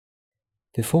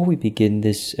Before we begin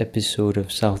this episode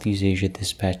of Southeast Asia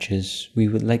Dispatches, we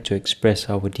would like to express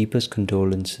our deepest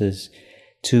condolences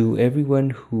to everyone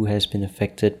who has been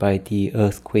affected by the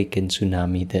earthquake and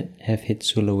tsunami that have hit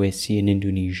Sulawesi in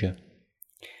Indonesia.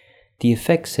 The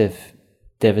effects have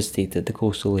devastated the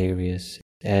coastal areas.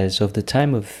 As of the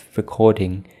time of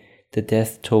recording, the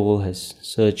death toll has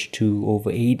surged to over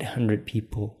 800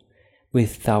 people,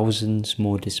 with thousands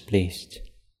more displaced.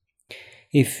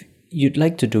 If you'd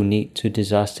like to donate to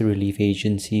disaster relief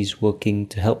agencies working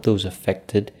to help those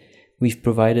affected, we've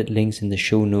provided links in the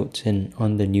show notes and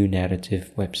on the New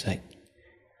Narrative website.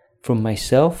 From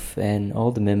myself and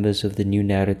all the members of the New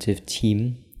Narrative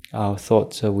team, our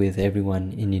thoughts are with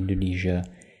everyone in Indonesia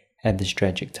at this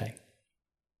tragic time.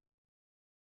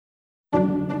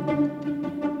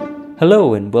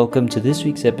 Hello and welcome to this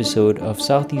week's episode of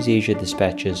Southeast Asia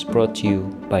Dispatches, brought to you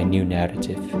by New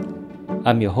Narrative.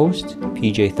 I'm your host,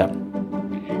 PJ Thum.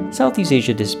 Southeast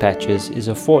Asia Dispatches is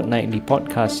a fortnightly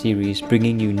podcast series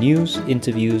bringing you news,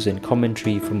 interviews and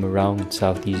commentary from around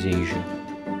Southeast Asia.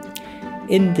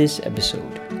 In this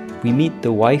episode, we meet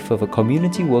the wife of a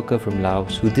community worker from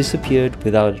Laos who disappeared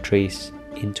without a trace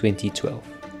in 2012.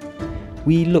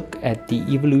 We look at the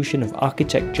evolution of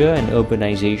architecture and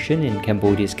urbanization in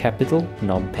Cambodia's capital,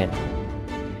 Phnom Penh.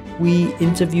 We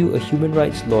interview a human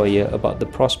rights lawyer about the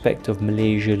prospect of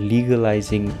Malaysia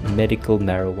legalizing medical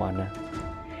marijuana.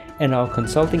 And our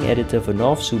consulting editor for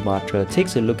North Sumatra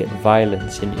takes a look at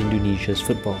violence in Indonesia's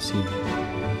football scene.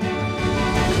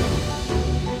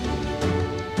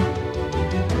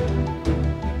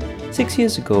 Six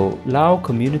years ago, Lao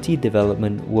community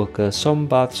development worker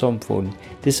Sombath Somphone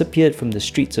disappeared from the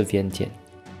streets of Vientiane.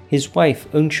 His wife,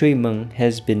 Ng Shui Meng,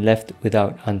 has been left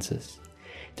without answers.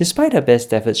 Despite her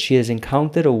best efforts, she has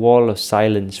encountered a wall of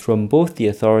silence from both the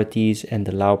authorities and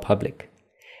the Lao public.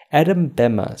 Adam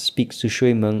Bema speaks to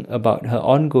Shui Meng about her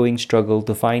ongoing struggle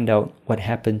to find out what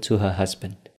happened to her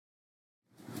husband.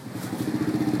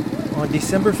 On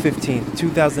December 15,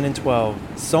 2012,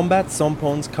 Sombath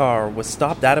Somphone's car was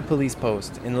stopped at a police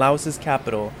post in Laos's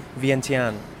capital,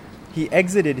 Vientiane. He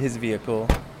exited his vehicle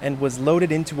and was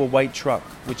loaded into a white truck,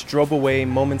 which drove away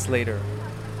moments later.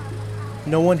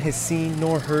 No one has seen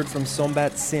nor heard from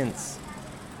Sombath since.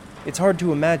 It's hard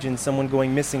to imagine someone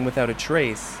going missing without a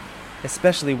trace,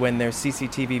 especially when there's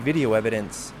CCTV video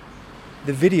evidence.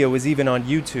 The video is even on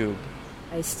YouTube.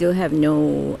 I still have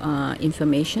no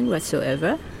information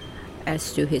whatsoever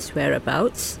as to his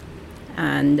whereabouts,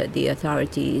 and the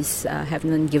authorities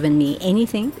haven't given me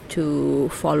anything to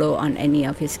follow on any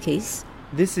of his case.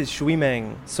 This is Shui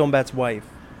Meng, Sombath's wife.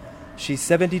 She's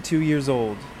 72 years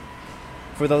old.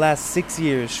 For the last 6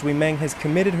 years, Shui Meng has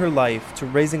committed her life to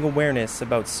raising awareness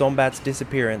about Sombath's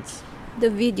disappearance.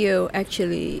 The video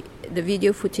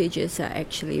footages are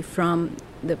actually from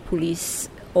the police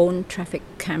own traffic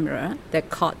camera that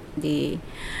caught the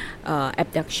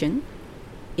abduction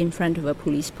in front of a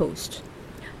police post.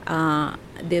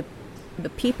 The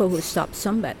people who stopped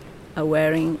Sombath are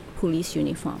wearing police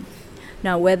uniform.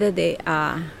 Now, whether they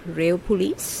are real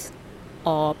police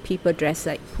or people dressed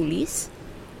like police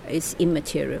is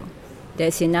immaterial.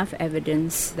 There's enough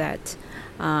evidence that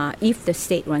if the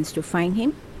state wants to find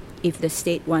him, if the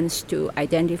state wants to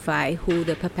identify who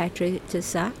the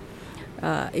perpetrators are,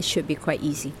 it should be quite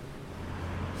easy.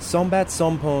 Sombath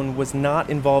Somphone was not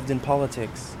involved in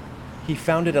politics. He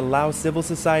founded a Lao civil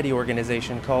society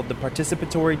organization called the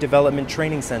Participatory Development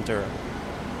Training Center.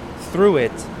 Through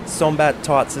it, Sombath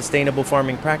taught sustainable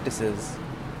farming practices.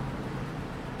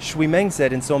 Shui Meng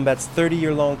said in Sombath's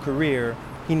 30-year-long career,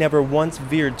 he never once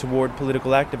veered toward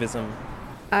political activism.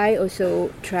 I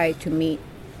also try to meet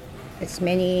as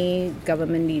many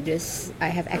government leaders I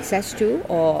have access to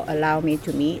or allow me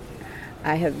to meet.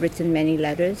 I have written many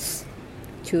letters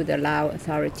to the Lao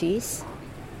authorities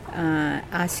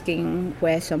asking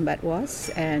where Sombath was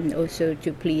and also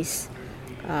to please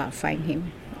find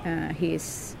him. He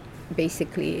is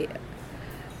basically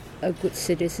a good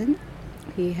citizen.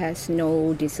 He has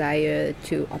no desire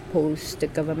to oppose the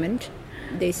government.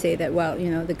 They say that,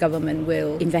 the government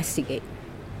will investigate.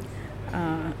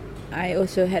 I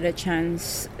also had a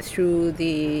chance through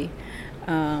the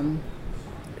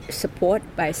support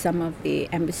by some of the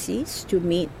embassies to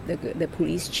meet the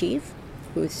police chief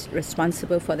who is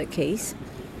responsible for the case,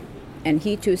 and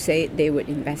he too said they would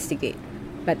investigate.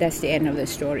 But that's the end of the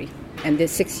story. And they're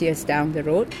 6 years down the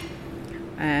road,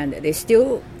 and they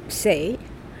still say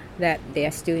that they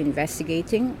are still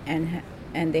investigating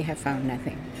and they have found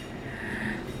nothing.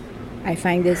 I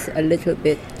find this a little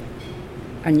bit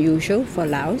unusual for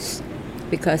Laos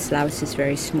because Laos is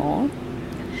very small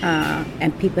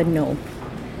and people know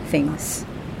things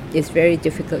it's very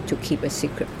difficult to keep a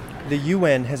secret. The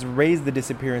UN has raised the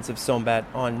disappearance of Sombat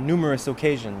on numerous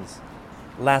occasions.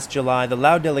 Last July, the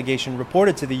Lao delegation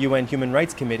reported to the UN Human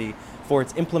Rights Committee for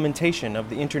its implementation of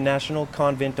the International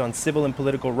Convent on Civil and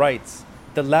Political Rights.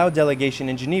 The Lao delegation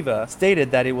in Geneva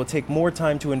stated that it will take more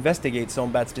time to investigate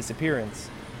Sombat's disappearance,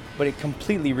 but it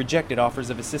completely rejected offers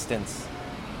of assistance.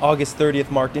 August 30th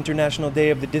marked International Day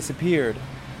of the Disappeared.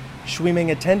 Shui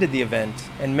Ming attended the event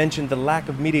and mentioned the lack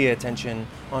of media attention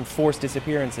on forced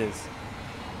disappearances.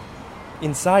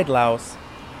 Inside Laos,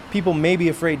 people may be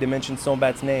afraid to mention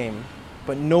Sombat's name,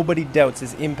 but nobody doubts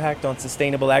his impact on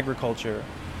sustainable agriculture.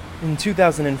 In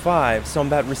 2005,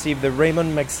 Sombat received the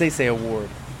Raymond Magsaysay Award,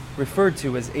 referred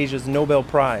to as Asia's Nobel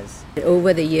Prize.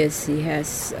 Over the years, he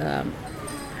has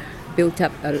built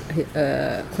up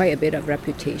quite a bit of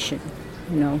reputation,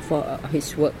 for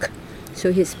his work.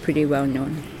 So he's pretty well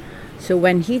known. So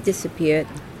when he disappeared,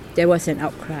 there was an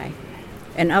outcry.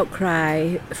 An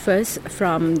outcry first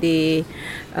from the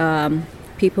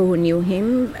people who knew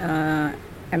him,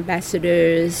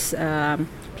 ambassadors,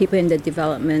 people in the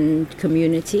development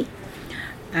community,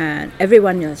 and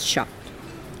everyone was shocked.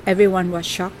 Everyone was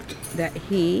shocked that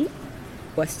he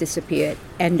was disappeared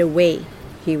and the way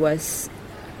he was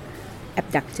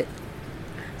abducted.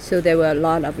 So there were a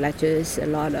lot of letters, a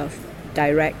lot of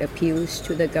direct appeals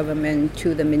to the government,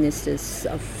 to the ministers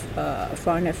of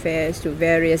foreign affairs, to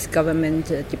various government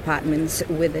departments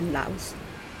within Laos.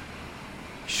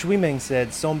 Shui Ming said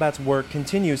Sombat's work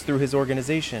continues through his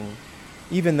organization,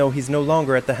 even though he's no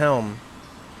longer at the helm.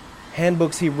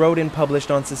 Handbooks he wrote and published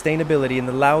on sustainability in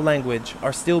the Lao language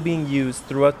are still being used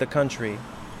throughout the country.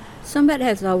 Sombat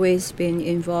has always been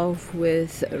involved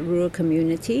with rural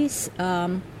communities,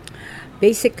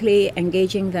 basically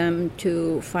engaging them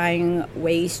to find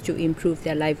ways to improve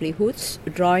their livelihoods,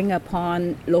 drawing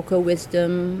upon local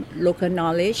wisdom, local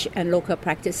knowledge, and local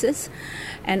practices,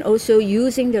 and also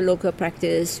using the local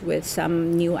practice with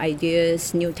some new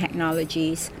ideas, new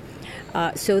technologies,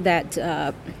 so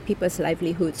that people's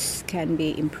livelihoods can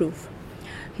be improved.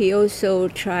 He also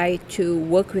tried to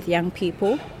work with young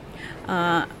people,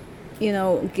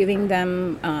 giving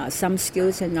them some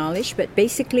skills and knowledge, but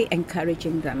basically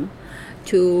encouraging them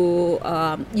to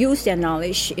use their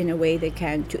knowledge in a way they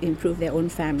can to improve their own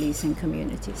families and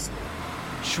communities.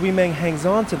 Shui Ming hangs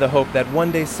on to the hope that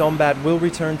one day Sombat will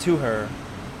return to her.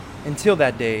 Until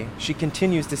that day, she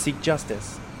continues to seek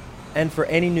justice, and for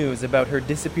any news about her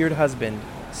disappeared husband,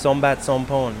 Sombat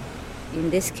Sompong. In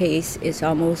this case, it's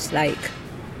almost like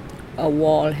a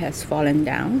wall has fallen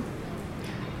down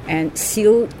and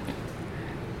sealed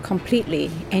completely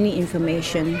any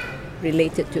information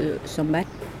related to Sombat.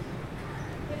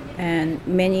 And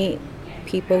many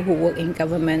people who work in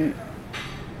government,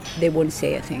 they won't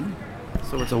say a thing.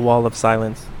 So it's a wall of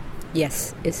silence.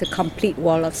 Yes, it's a complete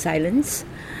wall of silence,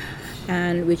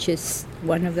 and which is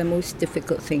one of the most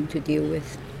difficult things to deal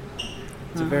with.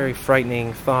 It's a very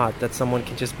frightening thought that someone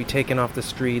can just be taken off the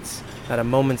streets at a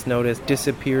moment's notice,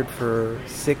 disappeared for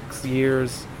 6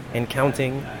 years and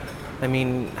counting. I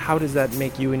mean, how does that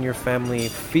make you and your family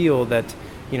feel that,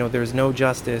 there's no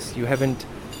justice? You haven't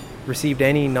received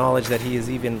any knowledge that he is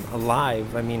even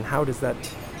alive. I mean, how does that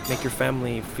make your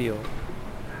family feel?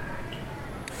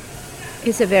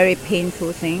 It's a very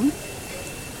painful thing.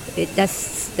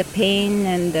 The pain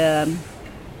and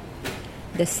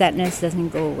the sadness doesn't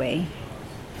go away.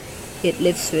 It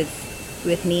lives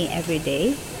with me every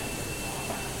day.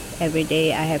 Every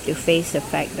day I have to face the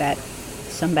fact that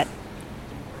Sombat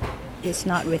is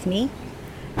not with me.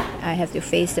 I have to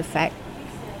face the fact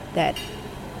that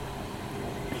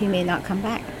he may not come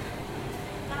back.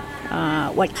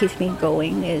 What keeps me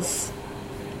going is,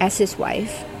 as his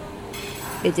wife,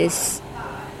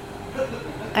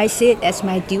 I see it as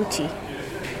my duty,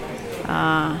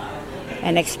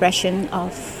 an expression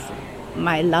of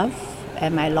my love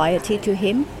and my loyalty to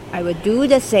him. I will do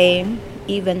the same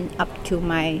even up to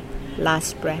my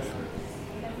last breath.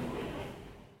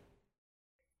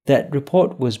 That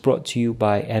report was brought to you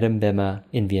by Adam Bema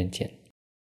in Vientiane.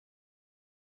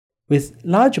 With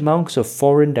large amounts of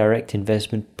foreign direct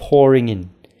investment pouring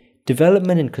in,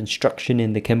 development and construction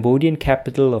in the Cambodian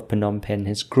capital of Phnom Penh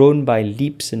has grown by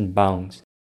leaps and bounds.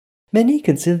 Many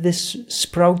consider this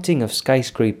sprouting of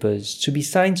skyscrapers to be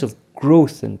signs of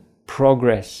growth and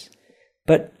progress.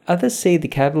 But others say the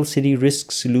capital city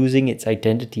risks losing its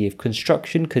identity if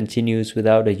construction continues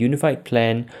without a unified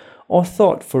plan or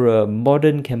thought for a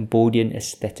modern Cambodian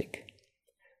aesthetic.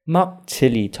 Mark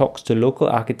Tilley talks to local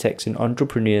architects and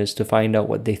entrepreneurs to find out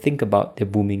what they think about their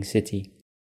booming city.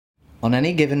 On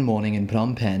any given morning in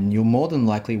Phnom Penh, you'll more than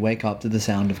likely wake up to the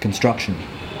sound of construction.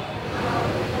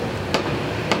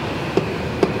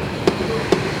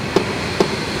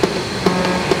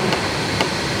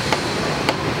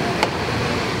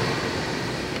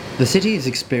 The city is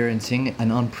experiencing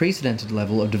an unprecedented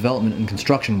level of development and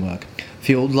construction work,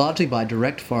 fueled largely by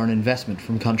direct foreign investment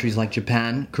from countries like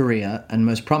Japan, Korea, and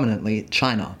most prominently,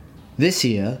 China. This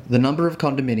year, the number of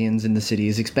condominiums in the city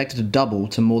is expected to double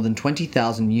to more than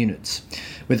 20,000 units,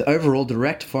 with overall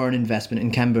direct foreign investment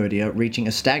in Cambodia reaching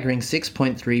a staggering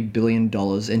 $6.3 billion in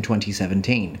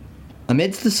 2017.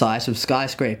 Amidst the sight of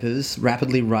skyscrapers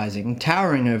rapidly rising,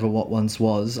 towering over what once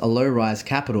was a low-rise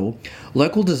capital,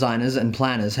 local designers and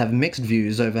planners have mixed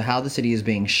views over how the city is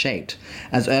being shaped,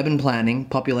 as urban planning,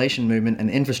 population movement and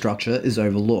infrastructure is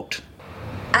overlooked.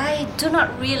 I do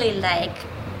not really like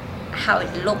how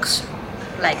it looks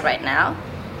like right now.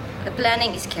 The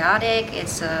planning is chaotic,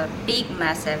 it's a big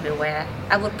mess everywhere.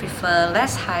 I would prefer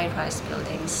less high-rise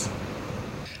buildings.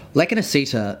 Lekana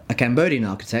Sita, a Cambodian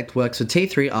architect, works for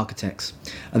T3 Architects,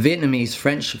 a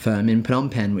Vietnamese-French firm in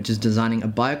Phnom Penh which is designing a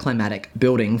bioclimatic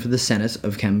building for the Senate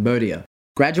of Cambodia.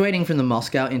 Graduating from the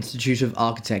Moscow Institute of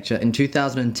Architecture in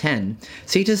 2010,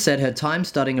 Sita said her time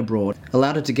studying abroad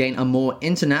allowed her to gain a more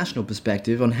international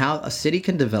perspective on how a city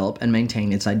can develop and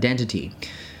maintain its identity.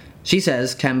 She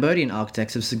says Cambodian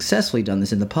architects have successfully done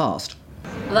this in the past.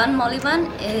 Van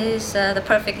Molivan is the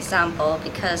perfect example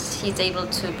because he's able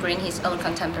to bring his own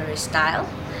contemporary style.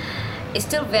 It's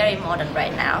still very modern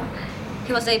right now.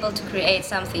 He was able to create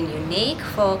something unique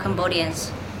for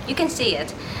Cambodians. You can see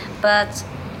it, but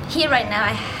here right now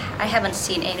I haven't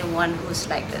seen anyone who's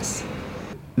like this.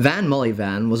 Van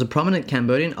Molivan was a prominent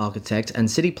Cambodian architect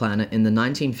and city planner in the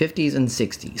 1950s and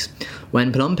 60s,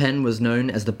 when Phnom Penh was known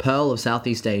as the Pearl of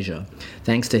Southeast Asia,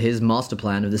 thanks to his master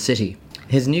plan of the city.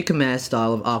 His New Khmer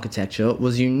style of architecture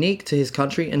was unique to his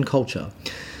country and culture.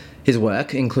 His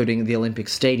work, including the Olympic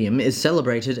Stadium, is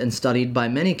celebrated and studied by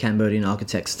many Cambodian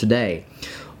architects today,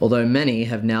 although many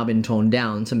have now been torn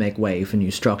down to make way for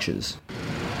new structures.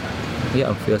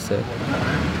 Yeah, I feel safe.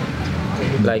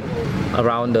 Like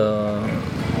around the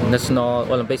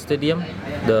National Olympic Stadium,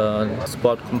 the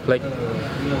sport complex,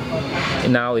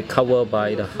 now it's covered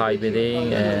by the high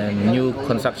building and new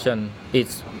construction.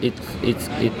 It's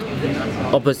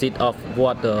opposite of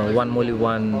what the Van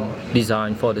Molivan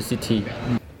designed for the city.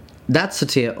 That's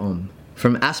Satir Om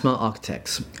from Asma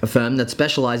Architects, a firm that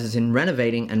specializes in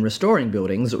renovating and restoring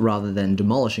buildings rather than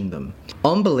demolishing them.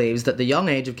 Om believes that the young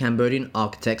age of Cambodian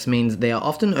architects means they are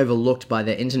often overlooked by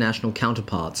their international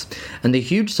counterparts, and the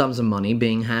huge sums of money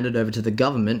being handed over to the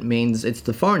government means it's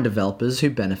the foreign developers who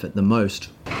benefit the most.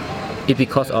 It's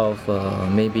because of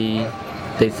maybe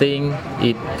they think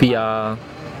if we are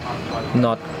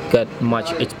not get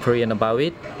much experience about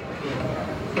it,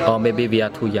 or maybe we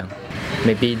are too young.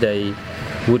 Maybe they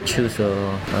would choose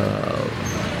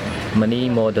many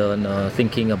modern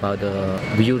thinking about the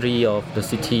beauty of the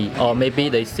city, or maybe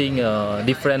they think a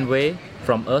different way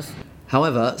from us.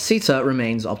 However, Sita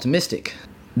remains optimistic.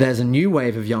 There's a new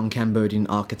wave of young Cambodian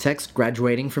architects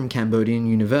graduating from Cambodian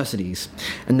universities,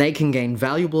 and they can gain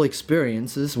valuable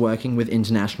experiences working with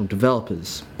international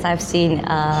developers. I've seen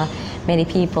many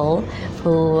people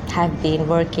who have been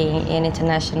working in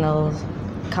international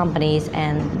companies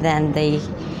and then they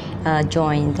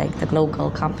join the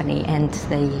local company and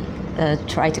they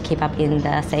try to keep up in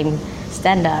the same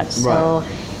standards. Right. So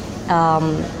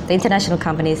the international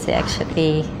companies, they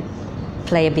actually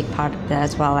play a big part of that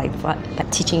as well,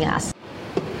 like teaching us.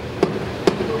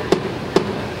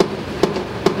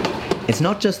 It's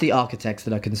not just the architects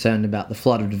that are concerned about the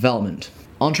flood of development.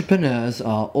 Entrepreneurs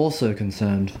are also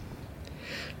concerned.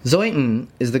 Zoe Ng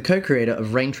is the co-creator of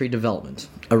Raintree Development,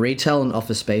 a retail and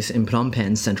office space in Phnom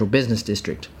Penh's central business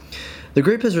district. The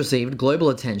group has received global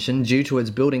attention due to its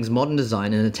building's modern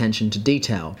design and attention to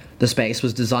detail. The space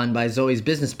was designed by Zoe's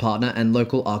business partner and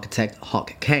local architect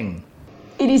Hock Keng.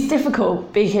 It is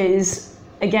difficult because,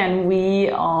 again, we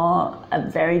are a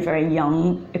very, very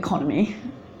young economy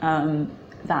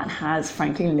that has,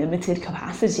 frankly, limited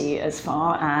capacity as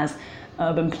far as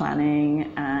urban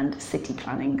planning and city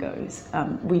planning goes.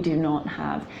 We do not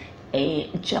have a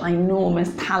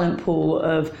ginormous talent pool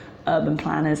of urban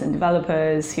planners and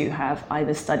developers who have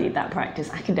either studied that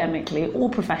practice academically or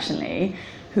professionally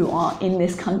who are in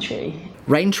this country.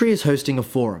 Raintree is hosting a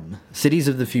forum, Cities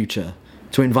of the Future,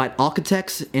 to invite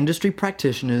architects, industry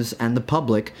practitioners and the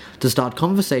public to start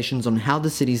conversations on how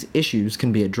the city's issues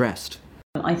can be addressed.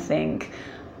 I think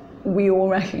we all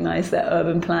recognise that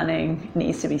urban planning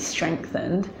needs to be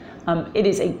strengthened. It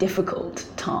is a difficult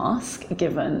task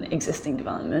given existing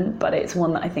development, but it's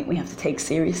one that I think we have to take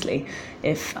seriously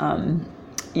if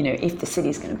the city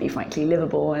is going to be frankly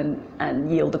livable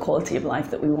and yield the quality of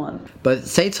life that we want. Both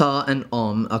Setar and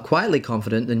Om are quietly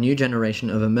confident the new generation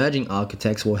of emerging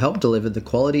architects will help deliver the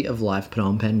quality of life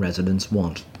Phnom Penh residents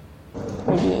want.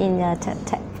 Maybe in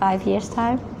 5 years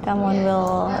time,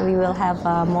 we will have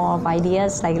more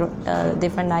ideas, like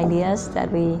different ideas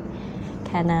that we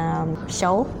can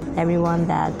show everyone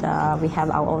that we have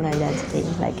our own identity,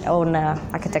 like own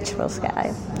architectural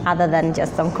style, other than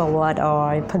just some Angkor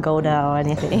or pagoda or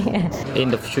anything.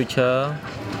 In the future,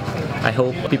 I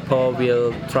hope people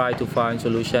will try to find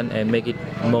solution and make it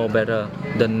more better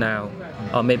than now.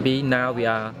 Or maybe now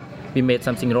we made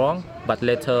something wrong, but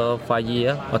later 5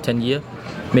 years or 10 years,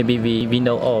 maybe we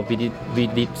know, oh, we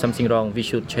did something wrong, we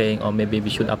should change, or maybe we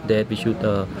should update, we should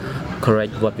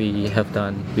correct what we have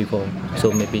done before.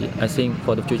 So maybe I think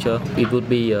for the future it would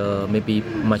be maybe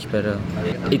much better.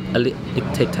 It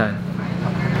takes time.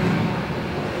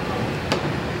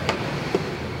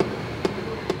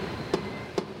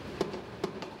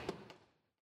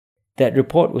 That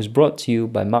report was brought to you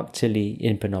by Mark Tilley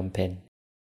in Phnom Penh.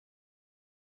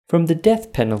 From the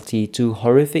death penalty to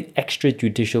horrific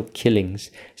extrajudicial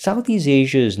killings, Southeast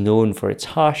Asia is known for its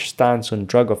harsh stance on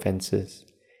drug offences.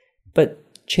 But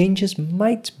changes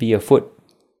might be afoot.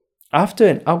 After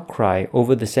an outcry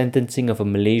over the sentencing of a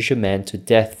Malaysian man to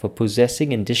death for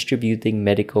possessing and distributing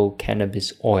medical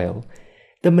cannabis oil,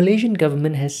 the Malaysian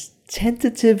government has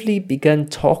tentatively begun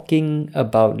talking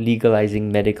about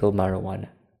legalizing medical marijuana.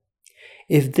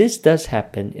 If this does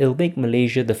happen, it'll make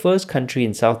Malaysia the first country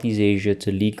in Southeast Asia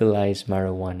to legalize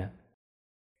marijuana.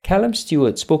 Callum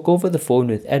Stewart spoke over the phone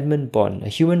with Edmund Bond, a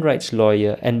human rights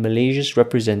lawyer and Malaysia's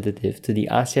representative to the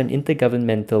ASEAN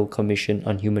Intergovernmental Commission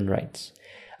on Human Rights,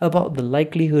 about the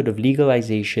likelihood of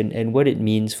legalization and what it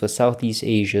means for Southeast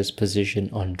Asia's position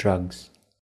on drugs.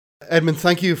 Edmund,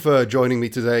 thank you for joining me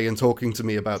today and talking to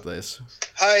me about this.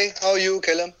 Hi, how are you,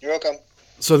 Callum? You're welcome.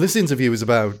 So this interview is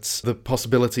about the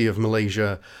possibility of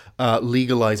Malaysia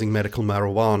legalizing medical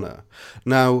marijuana.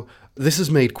 Now, this has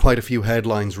made quite a few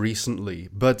headlines recently,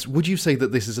 but would you say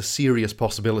that this is a serious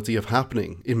possibility of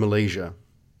happening in Malaysia?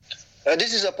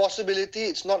 This is a possibility.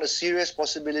 It's not a serious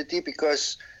possibility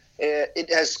because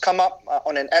it has come up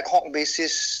on an ad hoc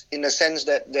basis in the sense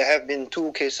that there have been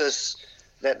 2 cases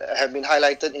that have been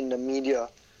highlighted in the media.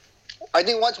 I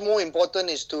think what's more important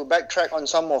is to backtrack on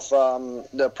some of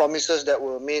the promises that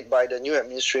were made by the new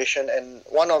administration. And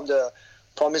one of the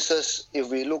promises, if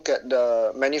we look at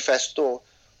the manifesto,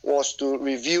 was to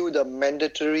review the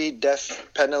mandatory death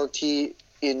penalty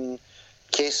in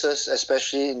cases,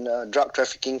 especially in drug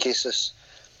trafficking cases.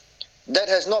 That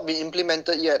has not been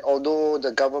implemented yet, although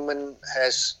the government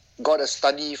has got a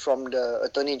study from the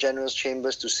Attorney General's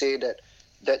chambers to say that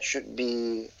that should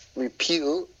be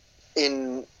repealed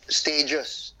in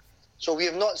stages. So we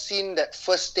have not seen that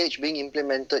first stage being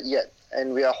implemented yet,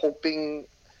 and we are hoping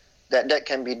that that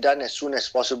can be done as soon as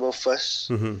possible first,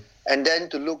 and then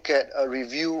to look at a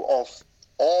review of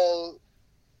all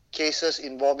cases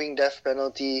involving death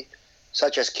penalty,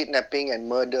 such as kidnapping and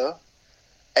murder,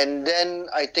 and then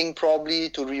I think probably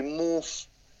to remove,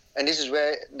 and this is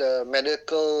where the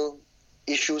medical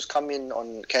issues come in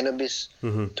on cannabis,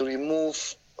 to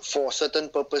remove for certain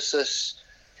purposes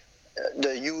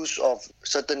the use of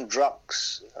certain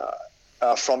drugs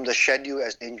from the schedule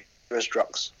as dangerous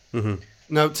drugs.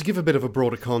 Now, to give a bit of a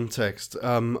broader context,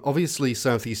 obviously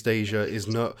Southeast Asia is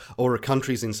not, or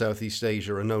countries in Southeast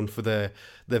Asia are known for their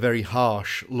very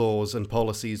harsh laws and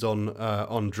policies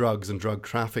on drugs and drug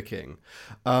trafficking.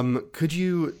 Could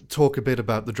you talk a bit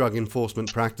about the drug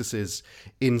enforcement practices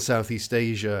in Southeast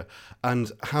Asia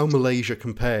and how Malaysia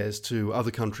compares to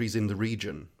other countries in the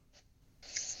region?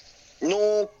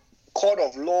 No court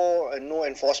of law and no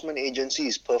enforcement agency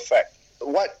is perfect.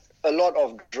 What a lot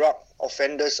of drug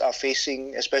offenders are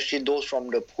facing, especially those from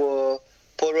the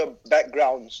poorer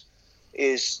backgrounds,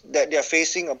 is that they are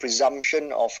facing a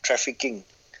presumption of trafficking.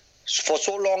 For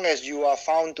so long as you are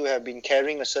found to have been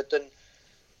carrying a certain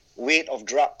weight of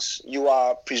drugs, you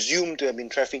are presumed to have been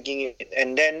trafficking it.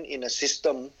 And then in a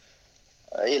system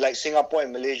like Singapore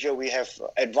and Malaysia, we have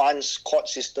advanced court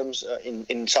systems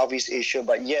in Southeast Asia,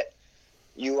 but yet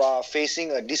you are facing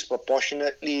a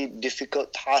disproportionately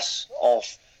difficult task of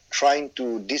trying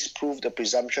to disprove the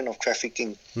presumption of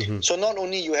trafficking. So not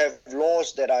only you have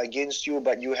laws that are against you,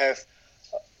 but you have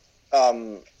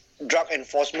drug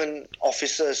enforcement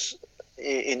officers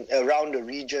in around the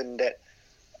region that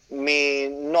may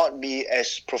not be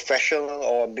as professional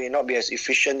or may not be as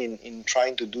efficient in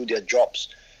trying to do their jobs.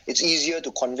 It's easier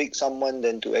to convict someone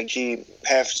than to actually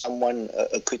have someone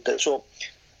acquitted. So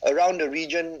around the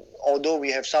region, although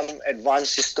we have some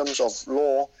advanced systems of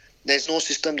law, there's no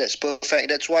system that's perfect.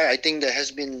 That's why I think there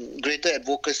has been greater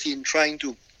advocacy in trying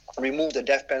to remove the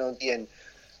death penalty and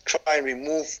try and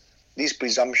remove these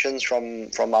presumptions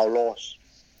from our laws.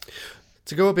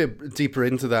 To go a bit deeper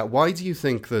into that, why do you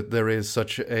think that there is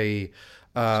such a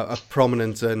a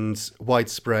prominent and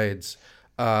widespread,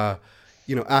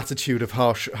 attitude of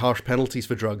harsh penalties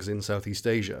for drugs in Southeast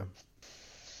Asia?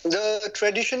 The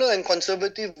traditional and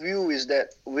conservative view is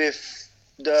that with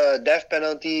the death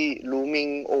penalty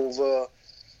looming over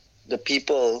the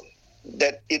people,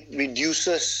 that it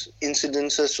reduces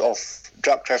incidences of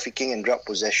drug trafficking and drug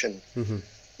possession. Mm-hmm.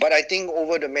 But I think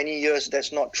over the many years,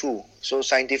 that's not true. So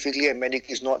scientifically and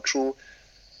medically, it's not true.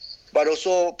 But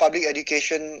also public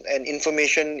education and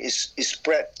information is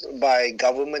spread by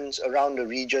governments around the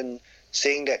region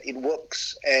saying that it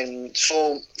works. And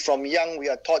so from young, we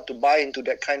are taught to buy into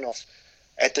that kind of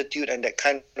attitude and that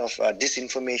kind of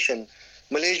disinformation.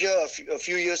 Malaysia, a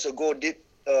few years ago, did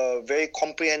a very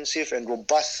comprehensive and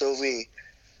robust survey.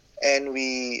 And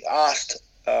we asked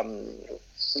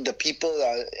the people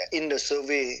in the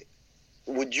survey,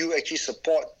 would you actually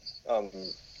support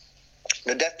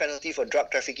the death penalty for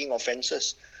drug trafficking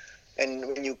offences? And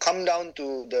when you come down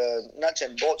to the nuts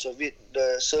and bolts of it,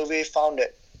 the survey found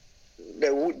that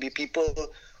there would be people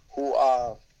who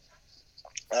are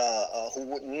who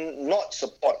would not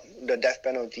support the death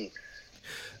penalty.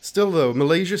 Still, though,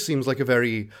 Malaysia seems like a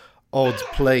very odd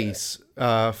place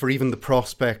for even the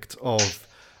prospect of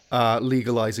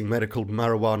legalizing medical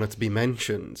marijuana to be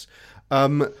mentioned.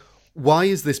 Why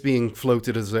is this being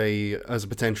floated as a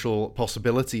potential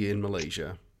possibility in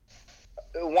Malaysia?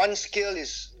 One scale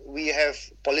is we have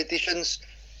politicians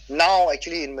now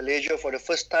actually in Malaysia for the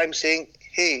first time saying,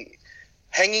 hey,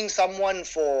 hanging someone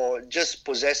for just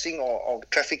possessing or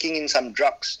trafficking in some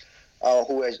drugs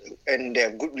and they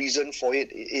have good reason for it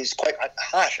is quite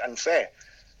harsh, unfair.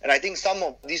 And I think some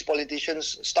of these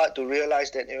politicians start to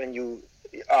realize that when you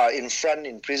are in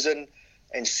prison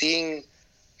and seeing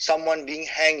someone being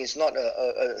hanged is not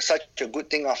such a good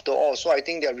thing after all. So I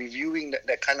think they're reviewing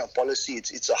that kind of policy.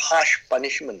 It's a harsh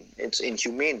punishment. It's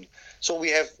inhumane. So we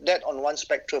have that on one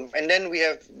spectrum. And then we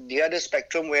have the other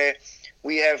spectrum where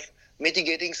we have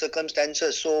mitigating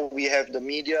circumstances. So we have the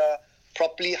media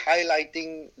properly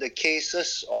highlighting the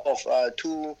cases of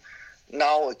two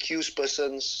now accused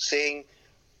persons saying,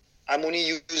 I'm only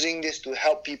using this to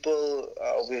help people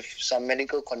with some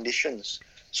medical conditions.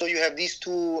 So you have these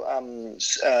two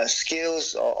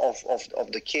scales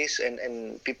of the case,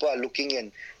 and people are looking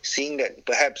and seeing that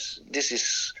perhaps this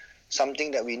is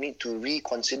something that we need to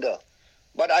reconsider.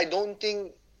 But I don't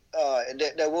think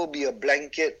that there will be a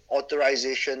blanket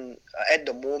authorization at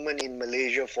the moment in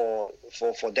Malaysia for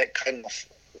that kind of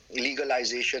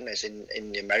legalization as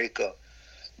in America.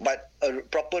 But a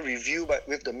proper review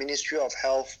with the Ministry of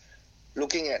Health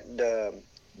looking at the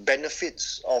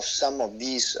benefits of some of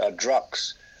these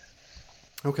drugs.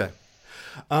 Okay.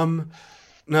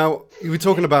 Now, you were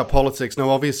talking about politics. Now,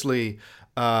 obviously,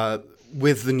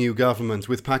 with the new government,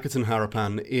 with Pakatan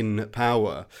Harapan in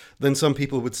power, then some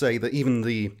people would say that even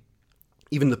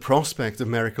the prospect of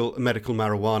medical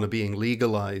marijuana being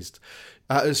legalized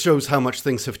shows how much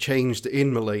things have changed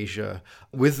in Malaysia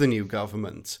with the new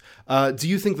government. Do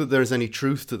you think that there is any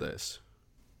truth to this?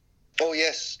 Oh,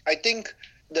 yes. I think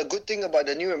the good thing about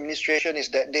the new administration is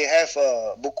that they have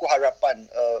a Buku Harapan,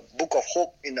 a Book of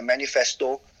Hope in the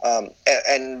manifesto.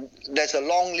 And there's a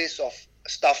long list of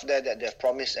stuff there that they've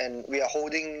promised. And we are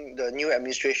holding the new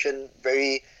administration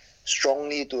very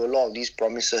strongly to a lot of these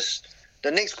promises. The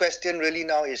next question really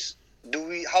now is,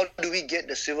 how do we get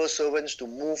the civil servants to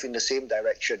move in the same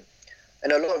direction?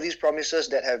 And a lot of these promises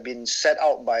that have been set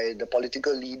out by the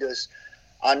political leaders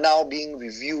are now being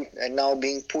reviewed and now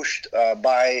being pushed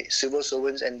by civil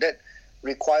servants, and that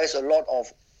requires a lot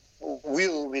of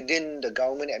will within the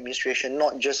government administration,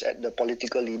 not just at the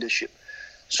political leadership.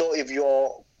 So if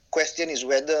your question is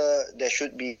whether there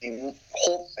should be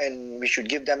hope and we should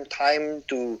give them time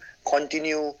to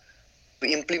continue to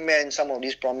implement some of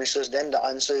these promises, then the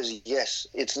answer is yes.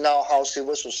 It's now how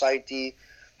civil society,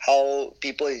 how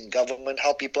people in government,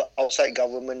 how people outside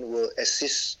government will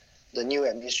assist the new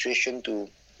administration to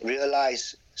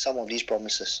realize some of these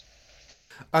promises.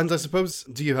 And I suppose,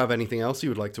 do you have anything else you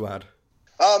would like to add?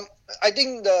 I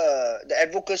think the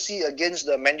advocacy against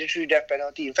the mandatory death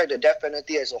penalty, in fact, the death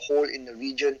penalty as a whole in the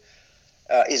region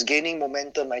is gaining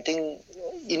momentum. I think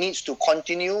it needs to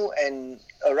continue, and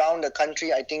around the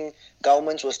country, I think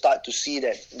governments will start to see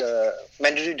that the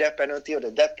mandatory death penalty or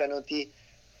the death penalty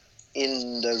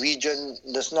in the region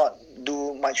does not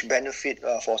do much benefit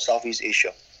for Southeast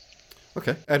Asia.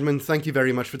 Okay. Edmund, thank you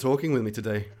very much for talking with me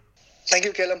today. Thank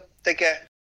you, Callum. Take care.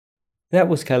 That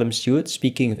was Callum Stewart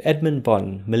speaking of Edmund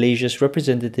Bon, Malaysia's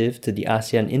representative to the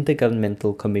ASEAN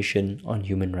Intergovernmental Commission on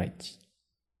Human Rights.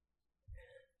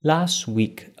 Last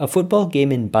week, a football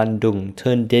game in Bandung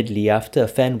turned deadly after a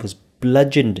fan was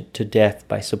bludgeoned to death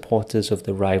by supporters of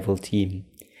the rival team.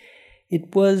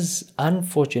 It was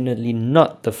unfortunately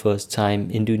not the first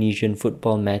time Indonesian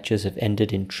football matches have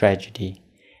ended in tragedy,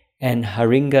 and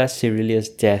Haringa Sirilia's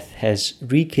death has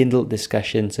rekindled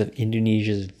discussions of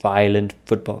Indonesia's violent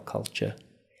football culture.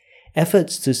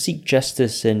 Efforts to seek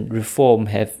justice and reform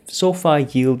have so far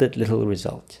yielded little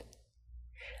result.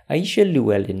 Aisha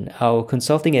Llewellyn, our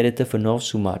consulting editor for North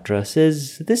Sumatra,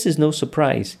 says this is no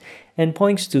surprise and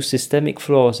points to systemic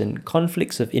flaws and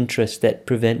conflicts of interest that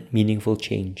prevent meaningful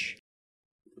change.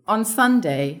 On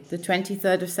Sunday, the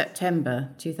 23rd of September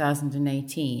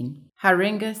 2018,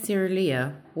 Haringa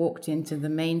Sirilia walked into the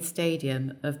main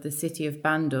stadium of the city of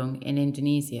Bandung in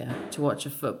Indonesia to watch a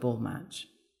football match.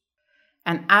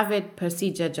 An avid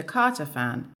Persija Jakarta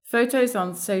fan, photos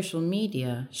on social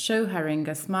media show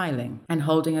Haringa smiling and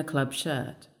holding a club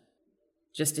shirt.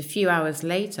 Just a few hours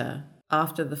later,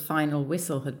 after the final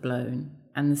whistle had blown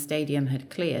and the stadium had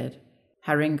cleared,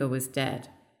 Haringa was dead.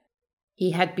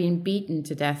 He had been beaten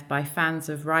to death by fans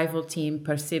of rival team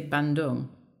Persib Bandung,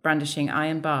 brandishing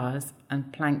iron bars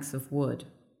and planks of wood.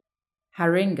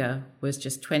 Haringa was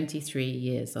just 23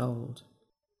 years old.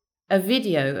 A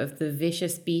video of the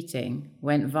vicious beating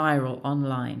went viral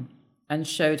online and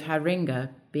showed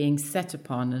Haringa being set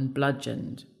upon and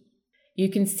bludgeoned. You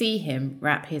can see him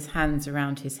wrap his hands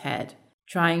around his head,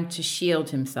 trying to shield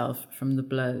himself from the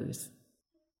blows.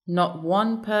 Not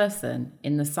one person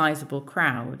in the sizable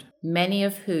crowd, many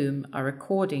of whom are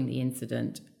recording the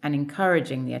incident and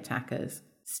encouraging the attackers,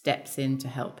 steps in to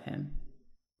help him.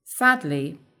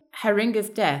 Sadly, Haringa's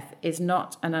death is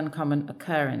not an uncommon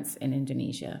occurrence in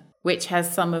Indonesia, which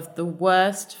has some of the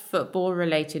worst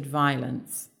football-related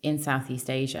violence in Southeast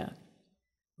Asia.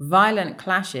 Violent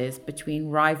clashes between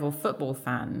rival football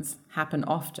fans happen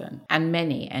often, and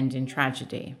many end in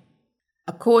tragedy.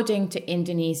 According to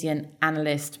Indonesian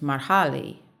analyst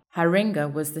Marhali,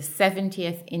 Haringa was the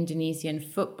 70th Indonesian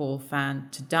football fan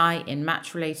to die in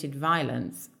match-related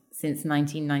violence since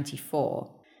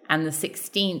 1994, and the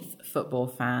 16th football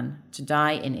fan to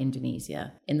die in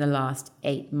Indonesia in the last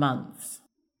 8 months.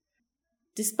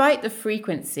 Despite the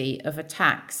frequency of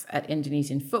attacks at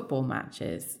Indonesian football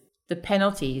matches, the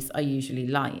penalties are usually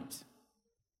light.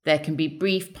 There can be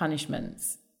brief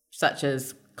punishments, such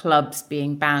as clubs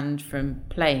being banned from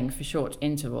playing for short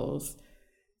intervals,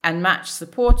 and match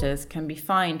supporters can be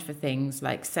fined for things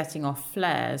like setting off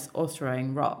flares or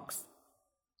throwing rocks.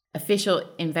 Official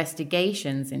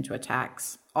investigations into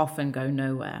attacks often go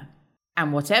nowhere.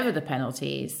 And whatever the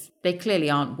penalties, they clearly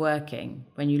aren't working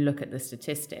when you look at the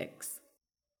statistics.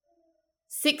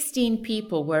 16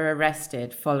 people were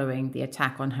arrested following the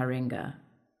attack on Haringa,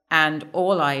 and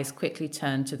all eyes quickly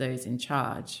turned to those in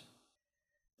charge.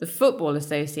 The Football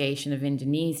Association of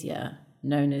Indonesia,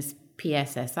 known as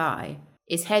PSSI,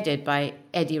 is headed by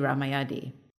Edi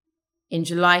Rahmayadi. In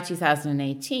July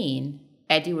 2018,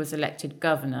 Edi was elected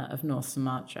governor of North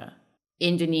Sumatra,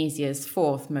 Indonesia's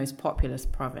fourth most populous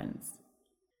province.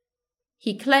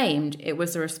 He claimed it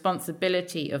was the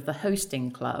responsibility of the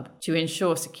hosting club to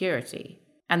ensure security,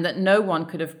 and that no one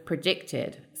could have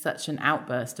predicted such an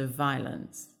outburst of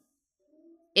violence.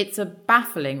 It's a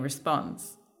baffling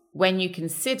response when you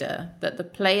consider that the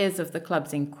players of the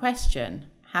clubs in question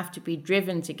have to be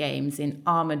driven to games in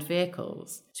armoured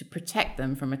vehicles to protect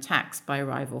them from attacks by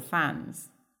rival fans.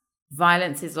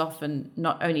 Violence is often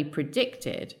not only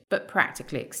predicted, but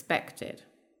practically expected.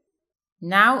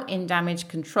 Now in damage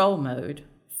control mode,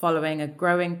 following a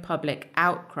growing public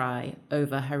outcry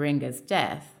over Haringa's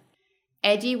death,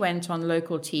 Edi went on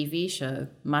local TV show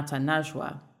Mata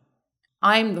Najwa.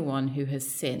 "I'm the one who has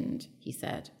sinned," he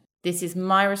said. "This is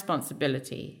my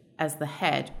responsibility as the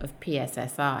head of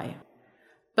PSSI."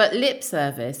 But lip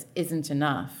service isn't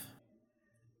enough.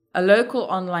 A local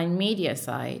online media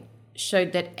site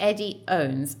showed that Edi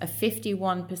owns a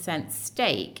 51%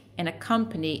 stake in a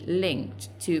company linked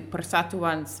to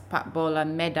Persatuan Sepak Bola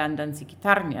Medan dan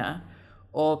Sekitarnya,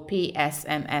 or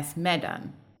PSMS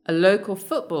Medan, a local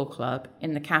football club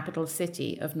in the capital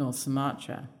city of North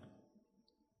Sumatra.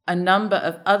 A number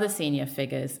of other senior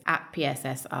figures at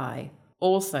PSSI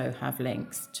also have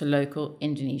links to local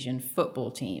Indonesian football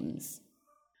teams.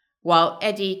 While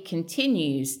Edi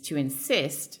continues to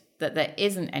insist that there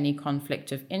isn't any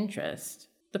conflict of interest,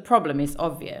 the problem is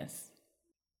obvious.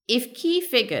 If key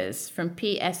figures from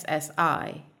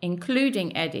PSSI,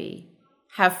 including Edi,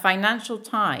 have financial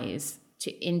ties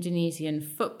to Indonesian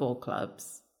football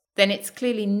clubs, then it's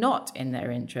clearly not in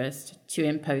their interest to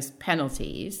impose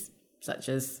penalties, such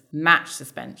as match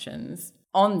suspensions,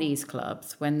 on these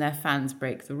clubs when their fans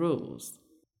break the rules.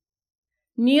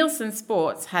 Nielsen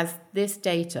Sports has this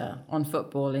data on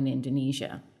football in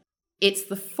Indonesia. It's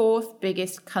the fourth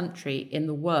biggest country in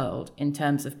the world in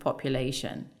terms of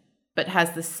population, but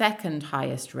has the second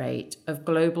highest rate of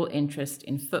global interest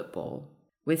in football,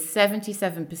 with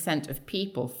 77% of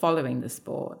people following the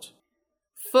sport.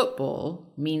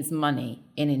 Football means money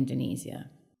in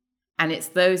Indonesia, and it's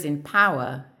those in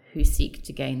power who seek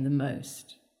to gain the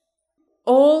most.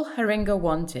 All Haringa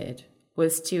wanted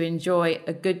was to enjoy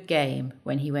a good game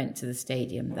when he went to the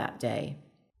stadium that day.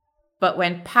 But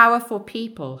when powerful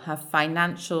people have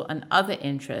financial and other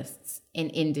interests in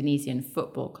Indonesian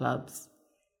football clubs,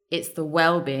 it's the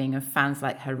well-being of fans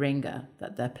like Haringa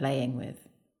that they're playing with.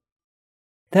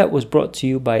 That was brought to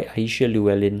you by Aisha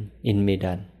Llewellyn in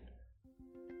Medan.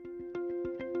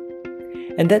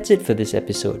 And that's it for this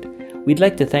episode. We'd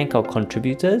like to thank our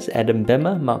contributors Adam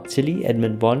Bemmer, Mark Tilley,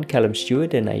 Edmund Bond, Callum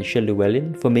Stewart and Aisha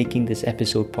Llewellyn for making this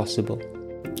episode possible.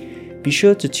 Be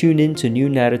sure to tune in to New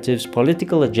Narrative's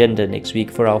Political Agenda next week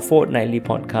for our fortnightly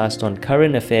podcast on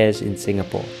current affairs in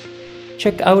Singapore.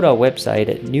 Check out our website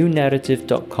at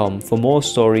newnarrative.com for more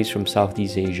stories from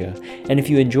Southeast Asia. And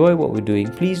if you enjoy what we're doing,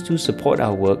 please do support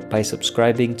our work by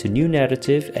subscribing to New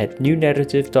Narrative at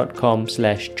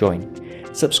newnarrative.com/join.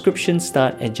 Subscriptions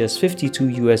start at just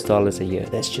 $52 a year.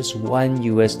 That's just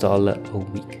 $1 a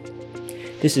week.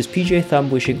 This is PJ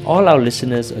Thumb wishing all our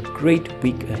listeners a great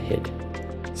week ahead.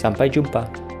 Sampai jumpa.